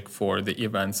logic for the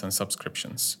events and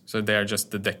subscriptions. So they are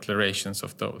just the declarations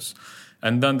of those.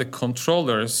 And then the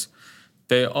controllers,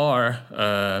 they are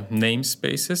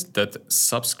namespaces that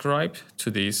subscribe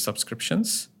to these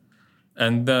subscriptions.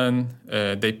 And then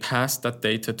they pass that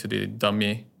data to the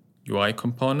dummy UI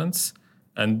components.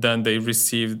 And then they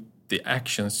receive the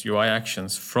actions, UI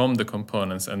actions from the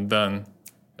components, and then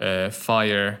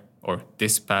fire or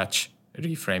dispatch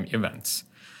reframe events.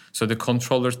 So the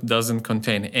controller doesn't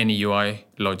contain any UI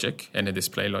logic, any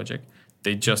display logic.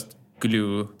 They just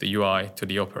glue the UI to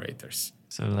the operators.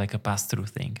 So like a pass-through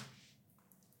thing.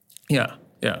 Yeah.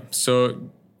 So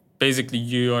basically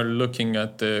you are looking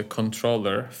at the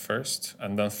controller first,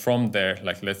 and then from there,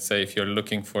 like let's say if you're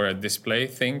looking for a display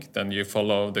thing, then you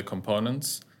follow the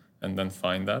components and then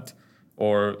find that.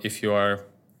 Or if you are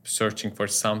searching for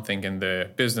something in the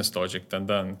business logic,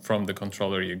 then from the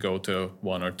controller you go to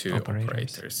one or two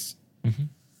operators.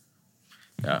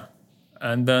 Yeah.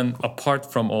 And then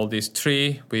apart from all these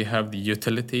three, we have the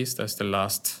utilities. That's the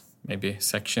last maybe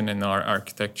section in our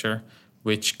architecture,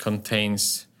 which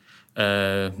contains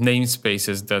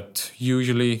namespaces that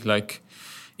usually like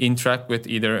interact with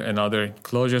either another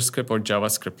ClojureScript or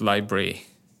JavaScript library,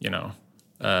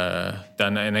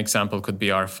 Then an example could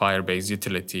be our Firebase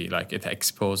utility. Like it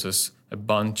exposes a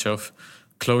bunch of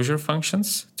Clojure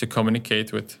functions to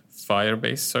communicate with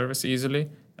Firebase service easily.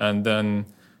 And then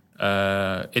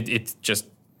it just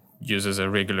uses a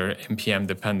regular NPM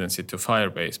dependency to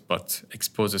Firebase, but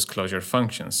exposes Clojure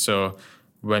functions. So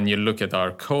when you look at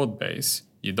our code base,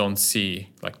 you don't see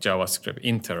like JavaScript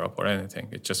interrupt or anything.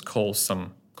 It just calls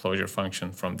some Clojure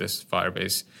function from this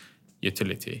Firebase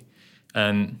utility.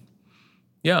 And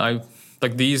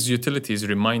like these utilities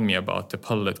remind me about the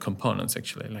Polylith components,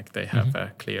 actually. Like they have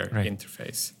a clear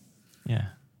interface. Yeah,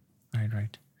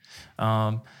 right.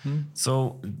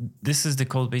 So this is the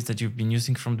code base that you've been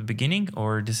using from the beginning,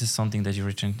 or this is something that you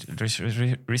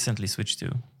recently switched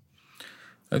to?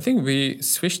 I think we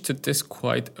switched to this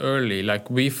quite early. Like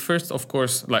we first, of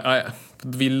course,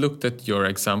 we looked at your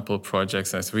example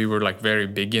projects as we were like very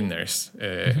beginners,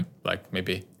 like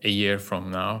maybe a year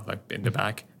from now, like in the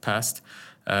past,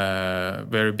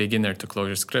 very beginner to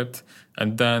ClojureScript.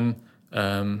 And then,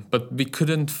 but we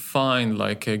couldn't find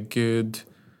like a good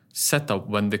setup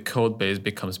when the code base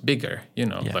becomes bigger,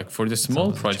 like for the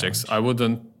small projects, I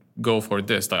wouldn't go for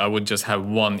this. Like I would just have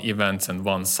one event and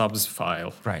one subs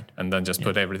file, and then just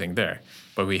put everything there.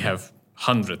 But we have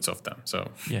hundreds of them, so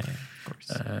of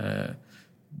course.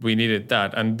 We needed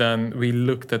that. And then we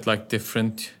looked at like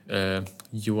different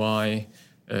UI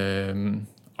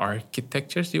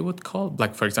architectures you would call,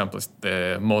 like for example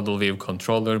the model view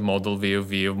controller, model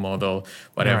view model,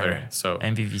 whatever. Right. So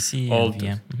MVVC, all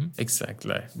MVM.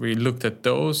 Exactly. We looked at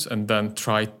those and then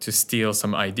tried to steal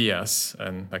some ideas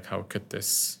and like how could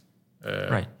this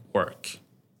work.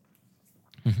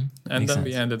 And then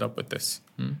we ended up with this.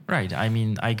 Right. I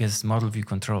mean, I guess model view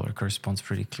controller corresponds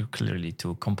pretty clearly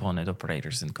to component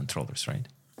operators and controllers, right?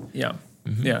 Yeah.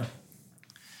 Yeah.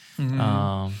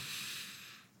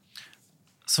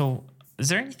 So is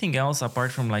there anything else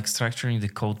apart from like structuring the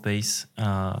code base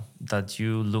that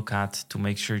you look at to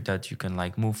make sure that you can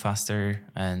like move faster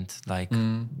and like,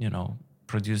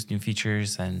 produce new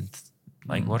features, and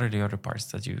like what are the other parts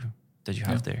that you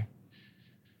have there?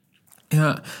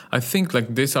 Yeah, I think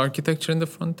like this architecture in the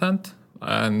front end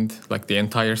and like the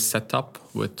entire setup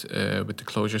with the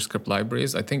ClojureScript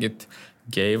libraries, I think it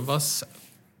gave us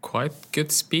quite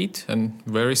good speed and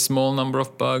very small number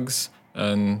of bugs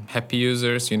and happy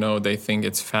users. They think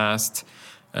it's fast.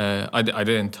 I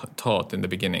didn't thought in the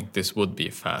beginning this would be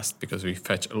fast because we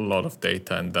fetch a lot of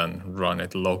data and then run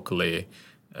it locally,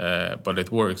 but it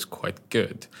works quite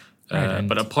good.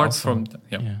 But apart also, from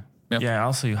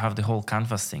also you have the whole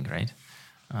canvas thing, right?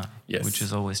 Yes. Which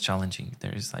is always challenging.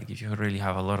 There is like, if you really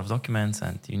have a lot of documents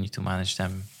and you need to manage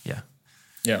them,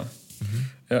 yeah.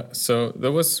 So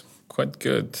that was quite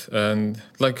good. And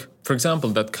like, for example,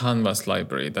 that canvas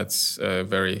library, that's a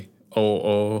very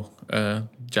OO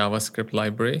JavaScript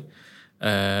library,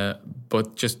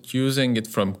 but just using it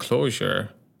from Clojure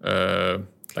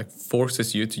like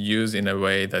forces you to use in a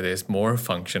way that is more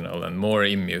functional and more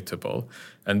immutable.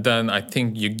 And then I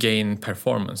think you gain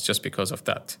performance just because of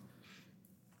that.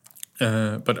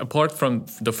 But apart from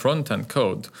the front-end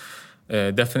code,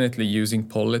 definitely using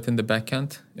Pollit in the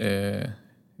backend,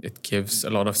 it gives a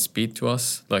lot of speed to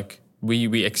us. Like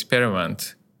we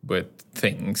experiment with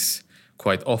things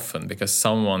quite often because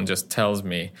someone just tells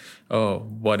me, oh,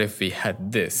 what if we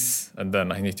had this? And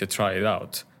then I need to try it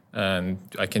out. And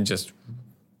I can just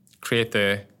create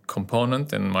a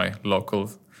component in my local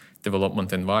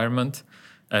development environment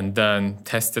and then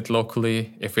test it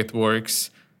locally. If it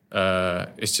works,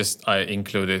 it's just I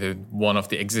included it in one of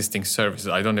the existing services.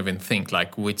 I don't even think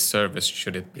like which service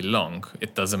should it belong.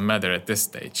 It doesn't matter at this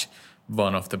stage.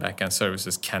 One of the backend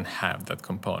services can have that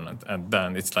component, and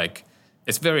then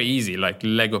it's very easy, like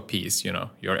Lego piece.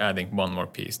 You're adding one more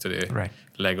piece to the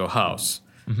Lego house,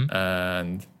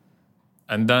 and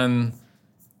then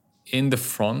in the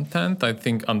front end, I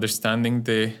think understanding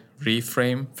the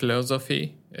reframe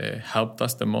philosophy helped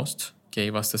us the most,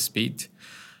 gave us the speed.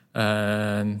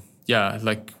 And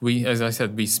like as I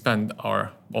said, we spend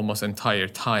our almost entire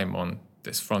time on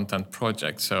this front-end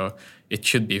project, so it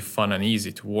should be fun and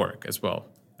easy to work as well.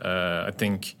 I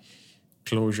think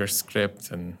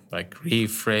ClojureScript and like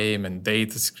reframe and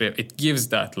DataScript, it gives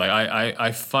that. Like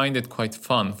I find it quite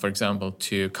fun, for example,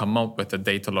 to come up with a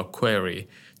data log query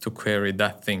to query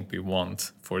that thing we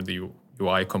want for the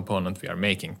UI component we are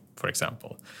making, for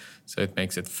example. So it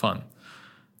makes it fun.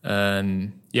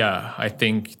 And I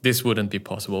think this wouldn't be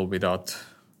possible without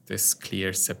this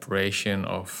clear separation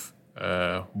of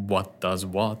what does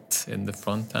what in the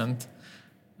front end.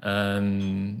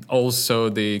 And also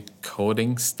the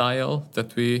coding style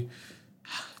that we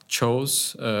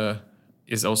chose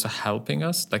is also helping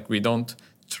us. Like we don't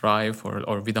try for,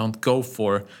 or we don't go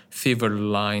for fewer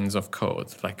lines of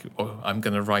code. Like, I'm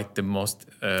going to write the most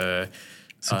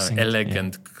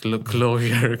elegant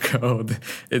Clojure code.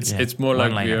 It's more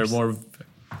like we are more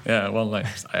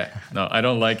one-liners. I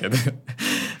don't like it.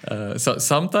 So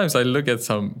sometimes I look at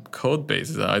some code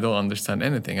bases I don't understand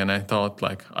anything, and I thought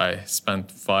like I spent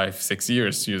 5-6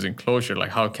 years using Clojure.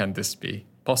 Like, how can this be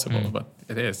possible? But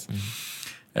it is.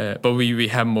 But we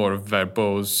have more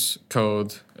verbose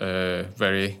code,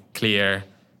 very clear,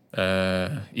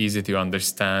 easy to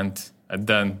understand, and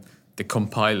then the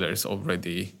compilers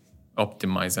already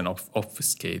optimize and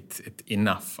obfuscate it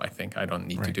enough. I think I don't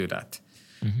need to do that.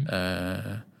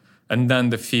 And then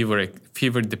the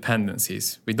fewer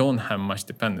dependencies. We don't have much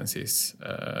dependencies.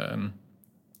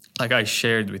 Like I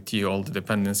shared with you all the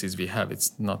dependencies we have.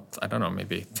 It's not, I don't know,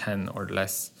 maybe 10 or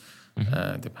less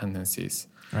dependencies.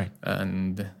 Right.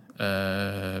 And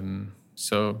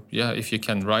so, if you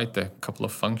can write a couple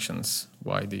of functions,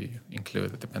 why do you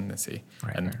include a dependency?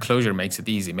 Clojure makes it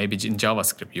easy. Maybe in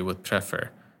JavaScript you would prefer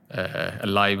a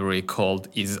library called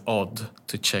isOdd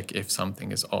to check if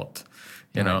something is odd.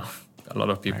 You know, a lot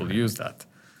of people use that.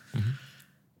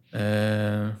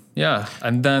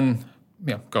 And then,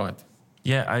 go ahead.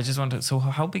 Yeah, I just wanted. So,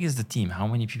 how big is the team? How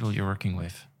many people you're working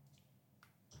with?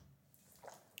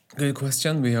 Good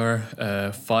question. We are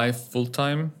 5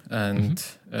 full-time and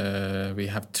we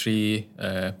have 3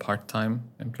 part-time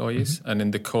employees. And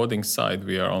in the coding side,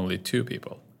 we are only 2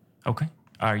 people. Okay.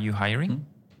 Are you hiring?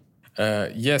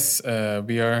 Yes,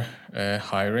 we are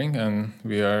hiring, and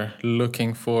we are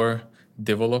looking for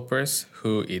developers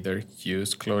who either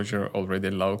use Clojure, already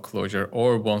love Clojure,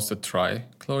 or wants to try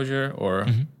Clojure, or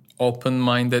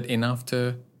open-minded enough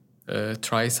to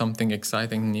try something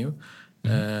exciting new.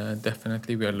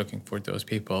 Definitely, we are looking for those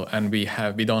people, and we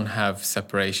don't have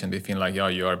separation between like, oh,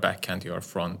 you are backend, you are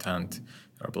front end,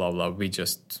 or blah blah. We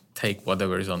just take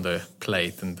whatever is on the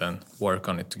plate and then work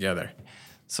on it together.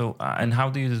 So, and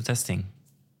how do you do testing?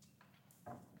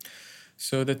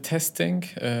 So the testing,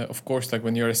 of course, like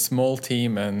when you're a small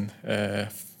team and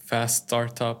fast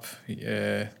startup,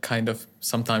 kind of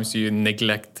sometimes you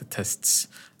neglect the tests.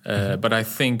 But I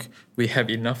think we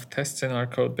have enough tests in our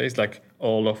code base, like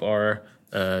all of our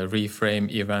reframe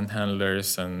event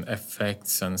handlers and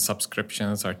effects and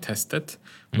subscriptions are tested,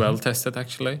 well tested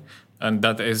actually. And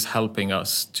that is helping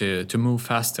us to move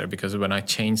faster, because when I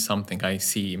change something, I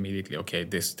see immediately, okay,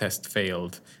 this test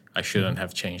failed. I shouldn't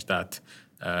have changed that.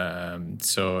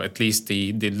 So at least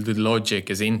the logic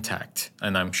is intact,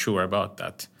 and I'm sure about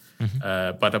that.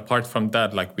 But apart from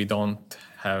that, like we don't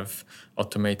have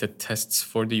automated tests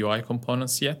for the UI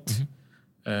components yet.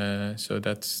 So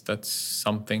that's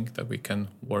something that we can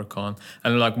work on.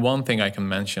 And like one thing I can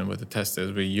mention with the test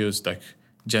is we use like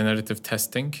generative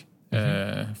testing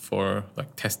for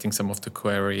like testing some of the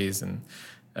queries, and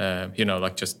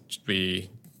like just we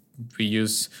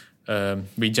use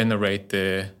we generate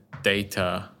the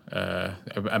data,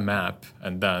 a map,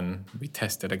 and then we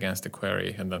test it against the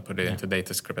query, and then put it into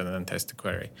DataScript, and then test the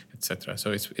query, etc.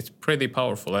 So it's pretty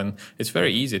powerful, and it's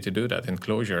very easy to do that in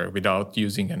Clojure without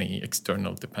using any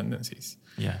external dependencies.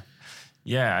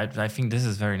 I think this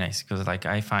is very nice, because like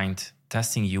I find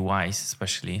testing UIs,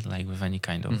 especially like with any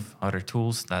kind of other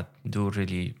tools that do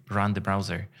really run the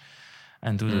browser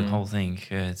and do the whole thing,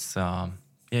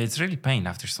 it's really pain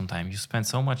after some time. You spend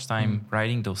so much time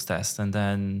writing those tests, and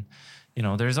then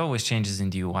there's always changes in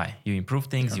the UI. You improve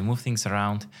things, you move things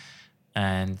around,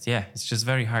 and it's just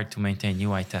very hard to maintain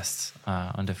UI tests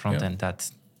on the front end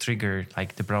that trigger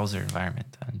like the browser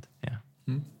environment.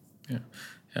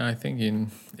 And I think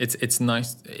it's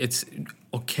nice. It's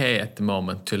okay at the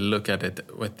moment to look at it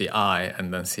with the eye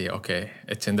and then see, okay,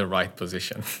 it's in the right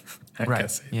position.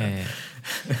 Right.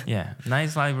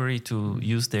 Nice library to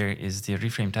use there is the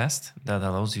reframe test that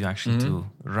allows you actually to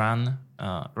run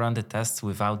the tests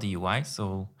without the UI.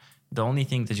 So the only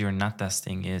thing that you're not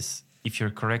testing is if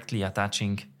you're correctly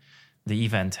attaching the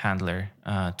event handler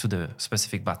to the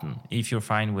specific button. If you're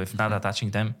fine with not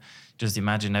attaching them, just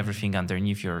imagine everything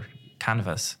underneath your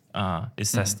canvas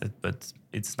is tested, but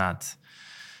it's not.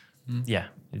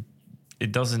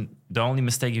 It doesn't. The only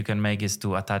mistake you can make is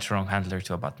to attach wrong handler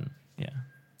to a button.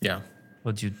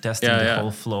 But you testing the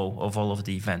whole flow of all of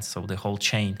the events, so the whole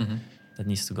chain that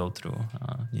needs to go through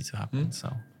needs to happen. So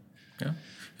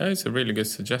it's a really good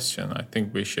suggestion. I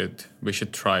think we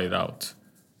should try it out.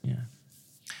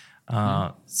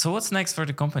 So what's next for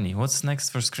the company? What's next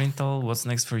for Scrintal? What's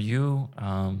next for you?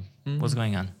 What's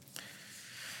going on?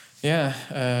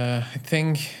 I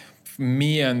think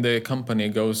me and the company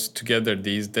goes together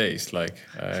these days. Like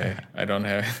I don't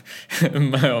have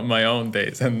my own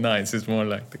days and nights. It's more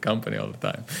like the company all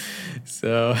the time.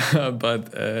 So,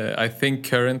 but I think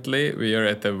currently we are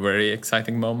at a very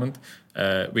exciting moment.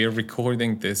 We are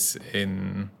recording this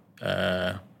in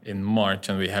March,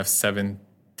 and we have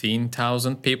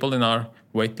 17,000 people in our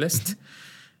waitlist,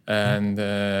 and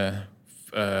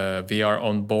we are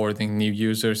onboarding new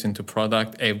users into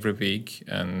product every week,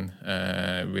 and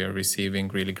we are receiving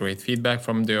really great feedback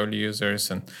from the early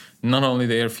users, and not only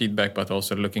their feedback but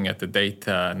also looking at the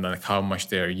data and like how much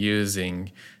they are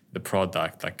using the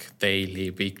product, like daily,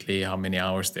 weekly, how many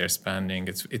hours they're spending.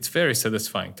 It's very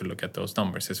satisfying to look at those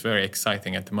numbers. It's very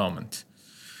exciting at the moment.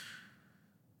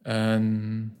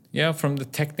 And from the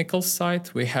technical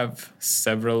side, we have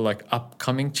several like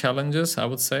upcoming challenges, I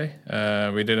would say,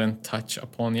 we didn't touch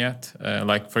upon yet.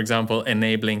 Like, for example,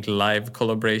 enabling live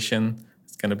collaboration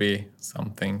is going to be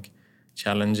something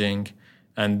challenging.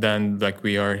 And then like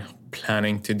we are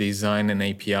planning to design an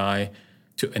API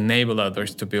to enable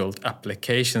others to build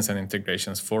applications and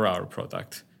integrations for our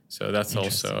product. So that's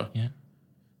also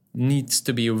needs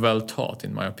to be well taught,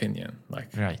 in my opinion. Like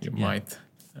you might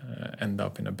end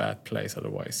up in a bad place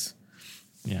otherwise.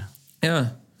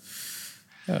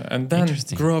 And then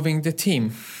growing the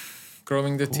team.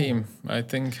 I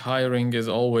think hiring is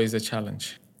always a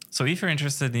challenge. So if you're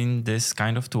interested in this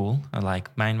kind of tool, like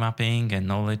mind mapping and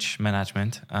knowledge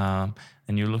management,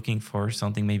 and you're looking for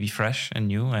something maybe fresh and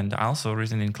new and also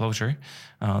written in Clojure,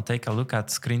 take a look at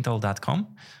screentel.com.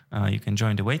 You can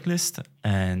join the waitlist,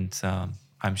 and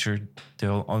I'm sure the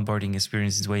onboarding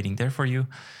experience is waiting there for you.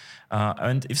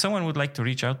 And if someone would like to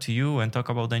reach out to you and talk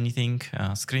about anything,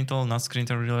 Screentel, not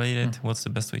Screentel related, what's the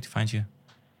best way to find you?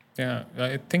 Yeah,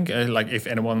 I think like if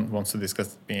anyone wants to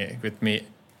discuss with me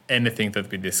anything that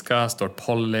we discussed or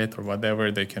Polylit or whatever,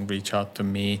 they can reach out to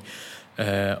me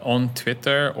on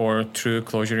Twitter or through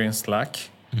Clojure in Slack.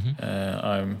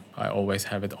 I always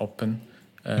have it open.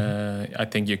 I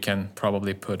think you can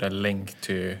probably put a link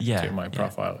to my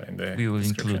profile in the We will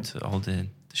description. include all the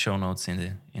show notes in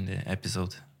the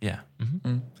episode. Yeah.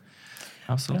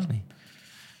 Absolutely. Yeah.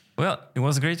 Well, it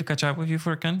was great to catch up with you,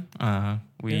 Furkan.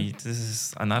 This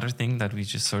is another thing that we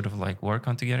just sort of like work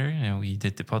on together. We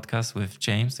did the podcast with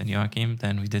James and Joachim,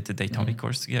 then we did the Datomic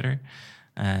course together,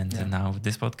 and now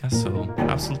this podcast. So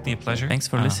absolutely a pleasure. Thanks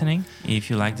for listening. If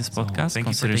you like this podcast,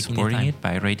 consider supporting it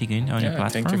by rating it on your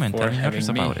platform and telling others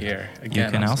about it. You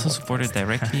can also support it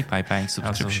directly by buying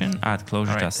subscription at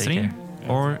Clojure.stream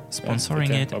or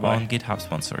sponsoring it on GitHub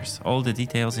Sponsors. All the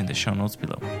details in the show notes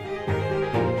below.